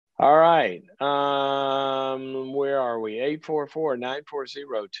All right. Where are we?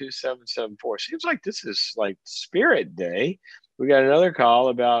 844-940-2774. Seems like this is like Spirit Day. We got another call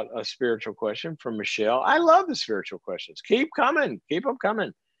about a spiritual question from Michelle. I love the spiritual questions. Keep coming. Keep them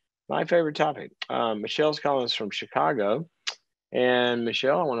coming. My favorite topic. Michelle's calling us from Chicago. And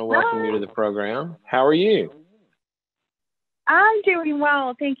Michelle, I want to welcome you to the program. How are you? I'm doing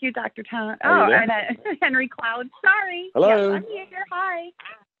well. Thank you, Dr. Tom. Are you there? And Henry Cloud. Sorry. Hello. Yes, I'm here. Hi.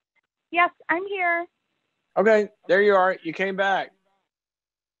 Yes, I'm here. Okay, there you are. You came back.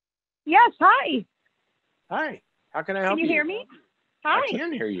 Yes, hi. Hi. How can I help Can you hear me? Hi. I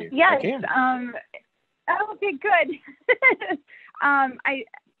can hear you. Yes. I can. Okay, good. I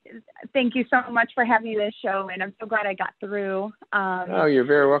thank you so much for having this show, and I'm so glad I got through. Oh, you're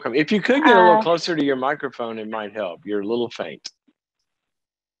very welcome. If you could get a little closer to your microphone, it might help. You're a little faint.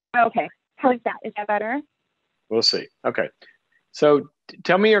 Okay. How is that? Is that better? We'll see. Okay. So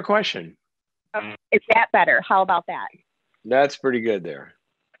tell me your question. Is that better? How about that? That's pretty good there.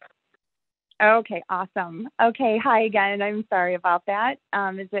 Okay, awesome. Okay, hi again. I'm sorry about that.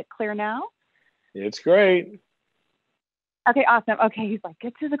 Is it clear now? It's great. Okay, awesome. Okay, he's like,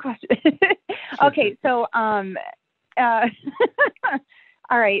 get to the question. Okay, so, all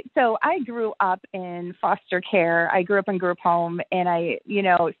right. So I grew up in foster care. I grew up in group home, and I,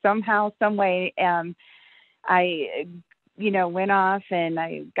 somehow, some way, I, went off and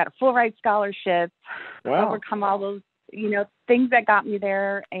I got a full ride scholarship, overcome all those, things that got me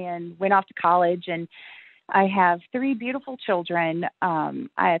there, and went off to college. And I have 3 beautiful children.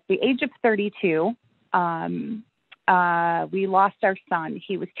 At the age of 32, we lost our son.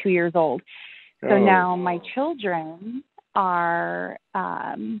 He was 2 years old. So now my children are,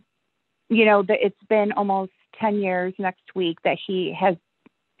 it's been almost 10 years next week that he has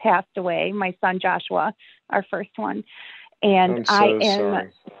passed away. My son, Joshua, our first one. And I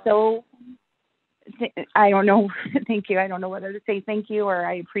am so, I don't know. Thank you. I don't know whether to say thank you or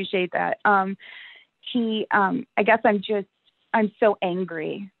I appreciate that. I guess I'm so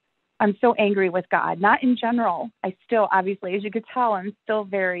angry. I'm so angry with God, not in general. I still, obviously, as you could tell, I'm still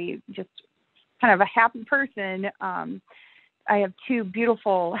very just kind of a happy person. I have 2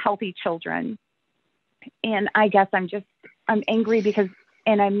 beautiful, healthy children. And I guess I'm angry because,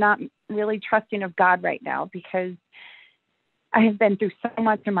 and I'm not really trusting of God right now because I have been through so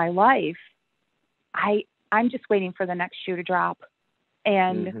much in my life. I'm just waiting for the next shoe to drop.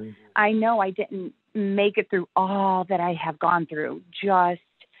 And I know I didn't make it through all that I have gone through just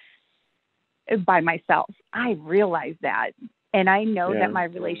by myself. I realize that. And I know that my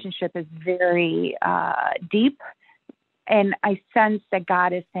relationship is very deep. And I sense that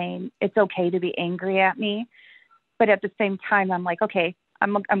God is saying, it's okay to be angry at me. But at the same time, I'm like, okay,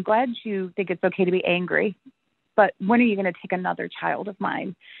 I'm glad you think it's okay to be angry. But when are you going to take another child of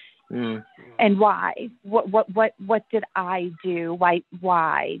mine? And why? What did I do? Why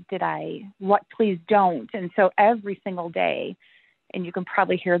did I? What? Please don't. And so every single day, and you can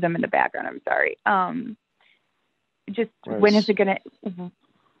probably hear them in the background. I'm sorry. When is it going to?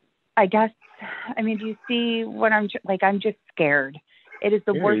 I guess. I mean, do you see what I'm like? I'm just scared. It is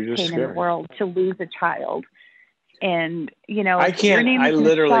the worst pain in the world to lose a child. And I can't. I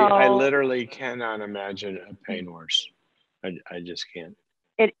literally cannot imagine a pain worse. I just can't.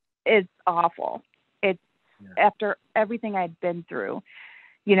 It's awful. It's after everything I'd been through,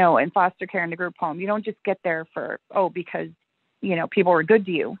 in foster care and the group home. You don't just get there because people were good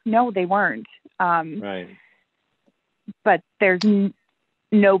to you. No, they weren't. Right. But there's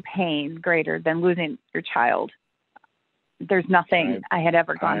no pain greater than losing your child. There's nothing I had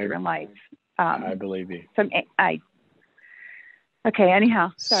ever gone through in life. I believe you. So okay.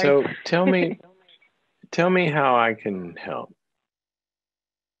 Anyhow, sorry. So tell me how I can help.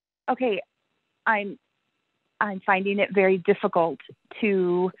 Okay, I'm finding it very difficult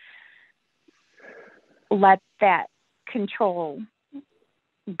to let that control.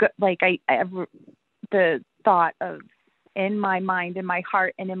 The thought of in my mind, in my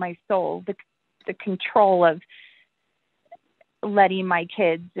heart, and in my soul, the control of letting my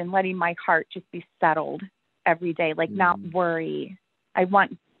kids and letting my heart just be settled every day, not worry. I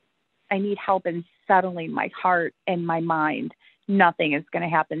need help in settling my heart and my mind. Nothing is going to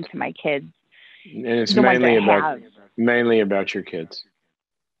happen to my kids. And it's mainly about your kids.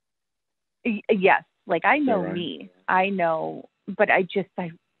 Yes. I know me. I know, but it's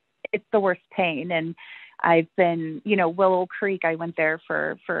the worst pain. And I've been, Willow Creek, I went there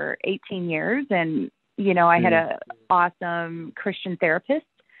for 18 years and, I had a awesome Christian therapist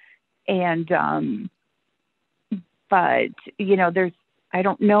and, but, I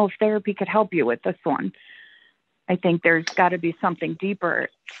don't know if therapy could help you with this one. I think there's got to be something deeper.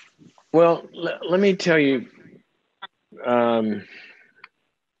 Well, let me tell you, are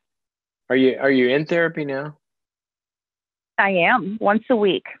you in therapy now? I am, once a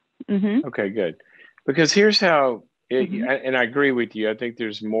week. Mm-hmm. Okay, good. Because here's how, and I agree with you. I think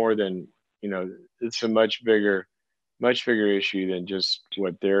there's more than, it's a much bigger issue than just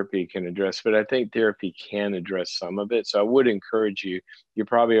what therapy can address. But I think therapy can address some of it. So I would encourage you, you're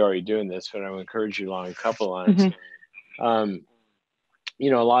probably already doing this, but I would encourage you along a couple lines. A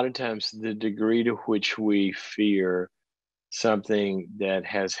lot of times the degree to which we fear something that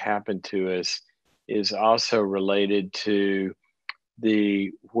has happened to us is also related to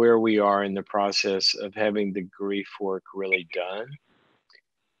where we are in the process of having the grief work really done,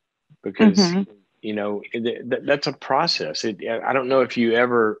 because that's a process. I don't know if you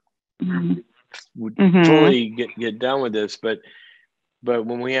ever would fully get done with this, but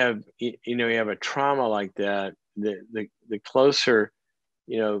when we have you have a trauma like that, the closer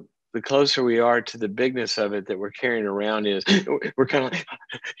the closer we are to the bigness of it that we're carrying around, is we're kind of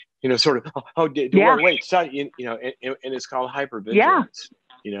like, sort of, wait, stop, and it's called hypervigilance,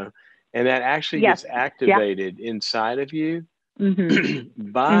 and that actually gets activated inside of you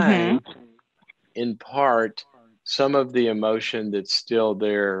by, in part, some of the emotion that's still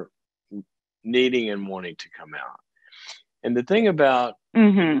there, needing and wanting to come out. And the thing about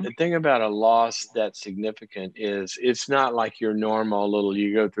a loss that's significant is it's not like your normal little,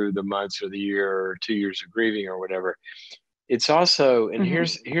 you go through the months or the year or 2 years of grieving or whatever. It's also, and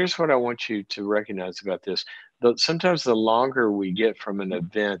here's what I want you to recognize about this. Sometimes the longer we get from an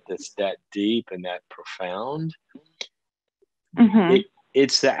event that's that deep and that profound,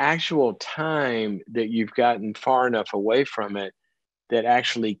 it's the actual time that you've gotten far enough away from it that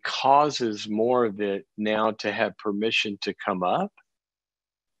actually causes more of it now to have permission to come up.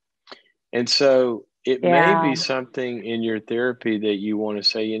 And so it may be something in your therapy that you want to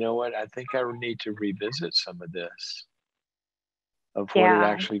say, you know what, I think I need to revisit some of this, of what it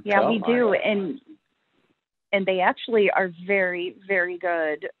actually felt like. Yeah, we do. And they actually are very, very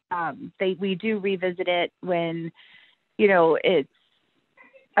good. We do revisit it when,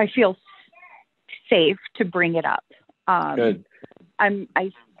 I feel safe to bring it up. Good.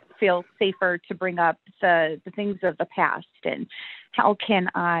 I feel safer to bring up the things of the past, and how can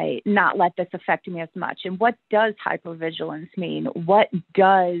I not let this affect me as much? And what does hypervigilance mean? What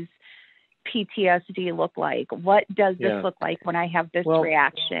does PTSD look like? What does this look like when I have this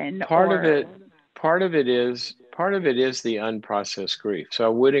reaction? Part of it is the unprocessed grief. So I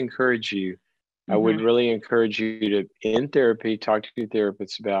would encourage you, I would really encourage you to, in therapy, talk to your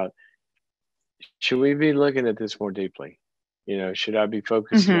therapist about, should we be looking at this more deeply? Should I be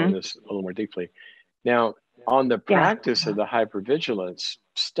focusing on this a little more deeply? Now, on the practice of the hypervigilance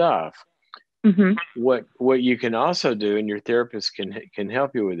stuff, what you can also do, and your therapist can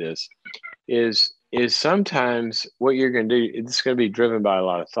help you with this, is sometimes what you're going to do, it's going to be driven by a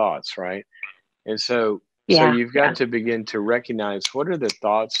lot of thoughts, right? And so you've got to begin to recognize what are the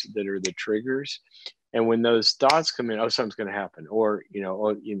thoughts that are the triggers. And when those thoughts come in, oh, something's going to happen, or,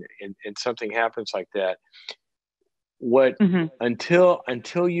 and something happens like that.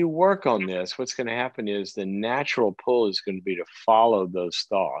 Until you work on this, what's going to happen is the natural pull is going to be to follow those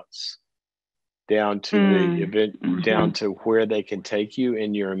thoughts down to the event, down to where they can take you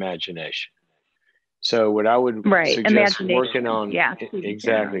in your imagination. So what I would suggest working on,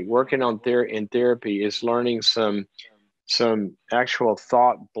 working on in therapy, is learning some actual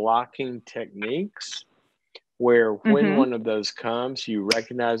thought blocking techniques, where when one of those comes, you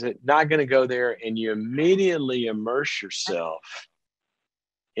recognize it, not going to go there, and you immediately immerse yourself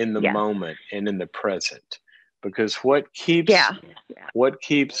in the moment and in the present. Because what keeps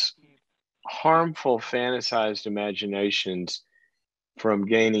harmful fantasized imaginations from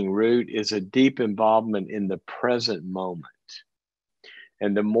gaining root is a deep involvement in the present moment.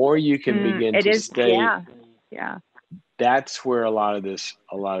 And the more you can begin to stay, that's where a lot of this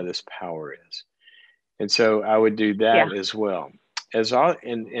power is. And so I would do that as well.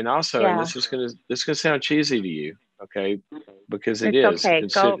 And also, and this is gonna sound cheesy to you, okay? Because it is. Okay.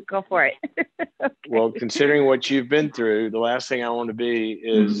 Go for it. Okay. Well, considering what you've been through, the last thing I want to be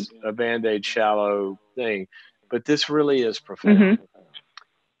is a Band-Aid shallow thing. But this really is profound.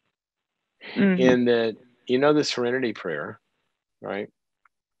 In that, the Serenity Prayer, right?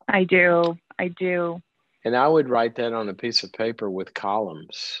 I do. And I would write that on a piece of paper with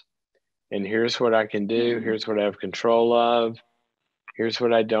columns. And here's what I can do. Here's what I have control of. Here's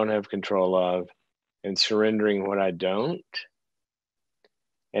what I don't have control of. And surrendering what I don't.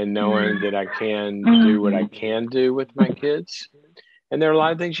 And knowing that I can do what I can do with my kids. And there are a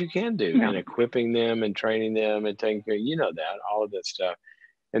lot of things you can do, Yeah. and equipping them and training them and taking care, that, all of that stuff.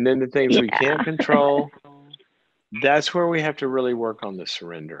 And then the things we can't control, that's where we have to really work on the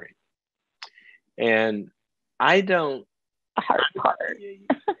surrendering. And I don't, a hard part.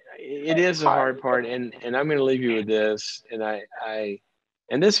 It is a hard part. And I'm going to leave you with this. And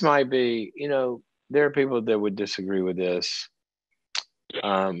and this might be, there are people that would disagree with this,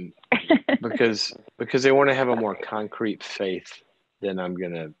 because they want to have a more concrete faith than I'm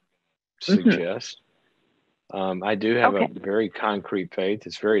going to suggest. I do have a very concrete faith.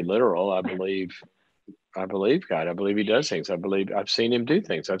 It's very literal. I believe God. I believe he does things. I've seen him do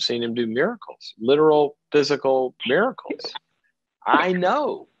things. I've seen him do miracles, literal, physical miracles. I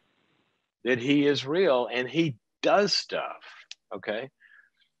know that he is real and he does stuff. Okay.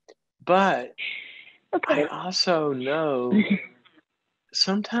 But I also know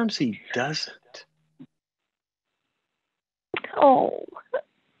sometimes he doesn't. Oh.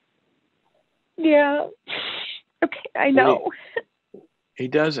 Yeah. Okay, I know. He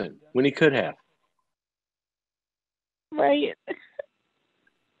doesn't, when he could have. Right.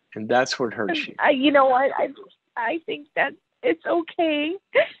 And that's what hurts you. You know what? I think that it's okay.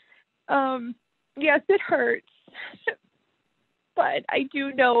 Yes, it hurts. But I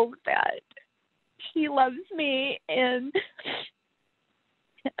do know that he loves me, and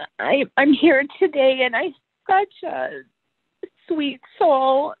I'm here today, and I'm such a sweet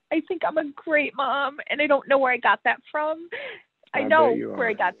soul. I think I'm a great mom, and I don't know where I got that from. I know where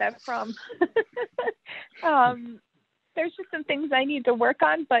I got that from. There's just some things I need to work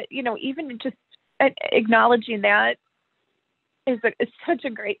on, but even just acknowledging that is such a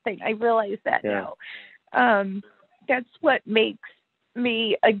great thing. I realize that now. That's what makes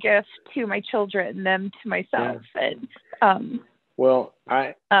me a gift to my children, them to myself. And well,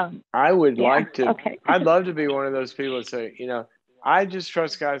 I would like to. I'd love to be one of those people that say, I just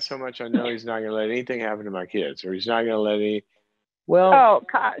trust God so much. I know He's not going to let anything happen to my kids, or He's not going to let any. Well, oh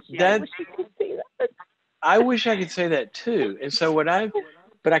gosh, I wish you could say that. I wish I could say that too. And so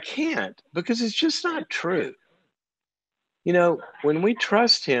but I can't, because it's just not true. When we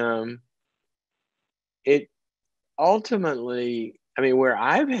trust Him, it ultimately, where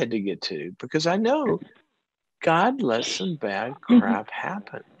I've had to get to, because I know God lets some bad crap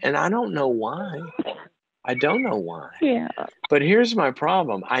happen, and I don't know why. I don't know why. Yeah. But here's my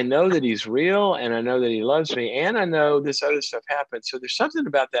problem. I know that He's real, and I know that He loves me, and I know this other stuff happens. So there's something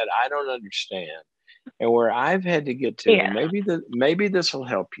about that I don't understand, and where I've had to get to. And maybe this will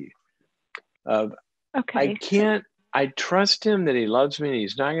help you. I trust Him that He loves me, and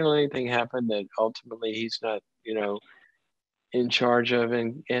He's not going to let anything happen that ultimately He's not, in charge of,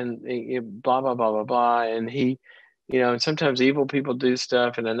 and blah blah blah blah blah. And He, and sometimes evil people do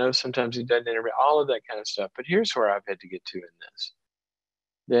stuff, and I know sometimes He doesn't intervene, all of that kind of stuff. But here's where I've had to get to in this: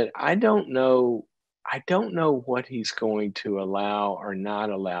 that I don't know what He's going to allow or not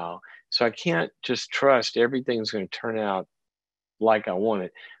allow. So I can't just trust everything's going to turn out like I want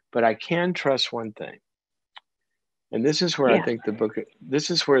it. But I can trust one thing. And this is where I think this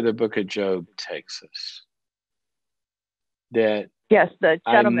is where the book of Job takes us. That the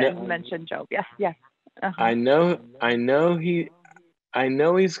gentleman mentioned Job. Yes. I know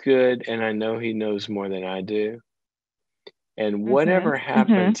He's good, and I know He knows more than I do. And whatever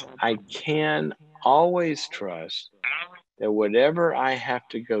happens, I can always trust that whatever I have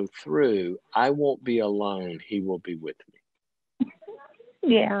to go through, I won't be alone. He will be with me.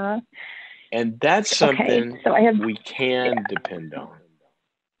 Yeah. And that's something we can depend on.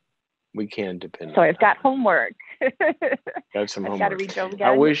 We can depend on. So I've got homework. Got some homework. Got to read Job again.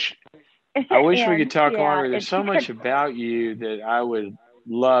 I wish we could talk longer. There's so much about you that I would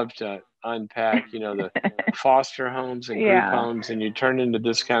love to unpack, the foster homes and group homes, and you turned into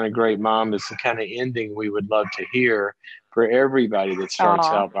this kind of great mom. It's the kind of ending we would love to hear for everybody that starts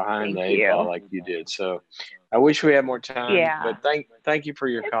out behind the 8 ball like you did. So I wish we had more time, but thank you for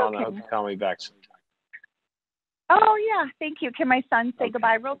your call, and I hope you call me back sometime. Oh yeah, thank you. Can my son say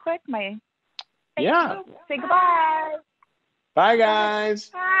goodbye real quick? Say goodbye. Bye guys.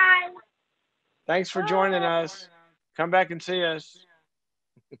 Bye. Thanks for joining us. Come back and see us.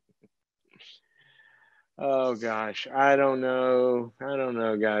 Oh gosh, I don't know,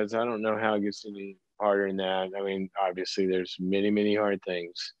 guys. I don't know how it gets any harder than that. Obviously there's many, many hard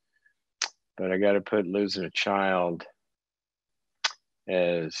things, but I got to put losing a child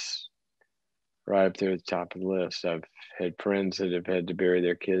as right up there at the top of the list. I've had friends that have had to bury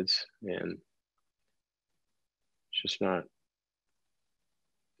their kids, and it's just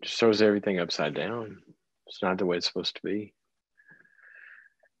throws everything upside down. It's not the way it's supposed to be.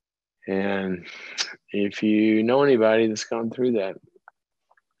 And if you know anybody that's gone through that,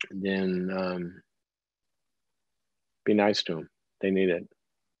 then be nice to them. They need it.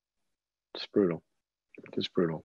 It's brutal. It's brutal.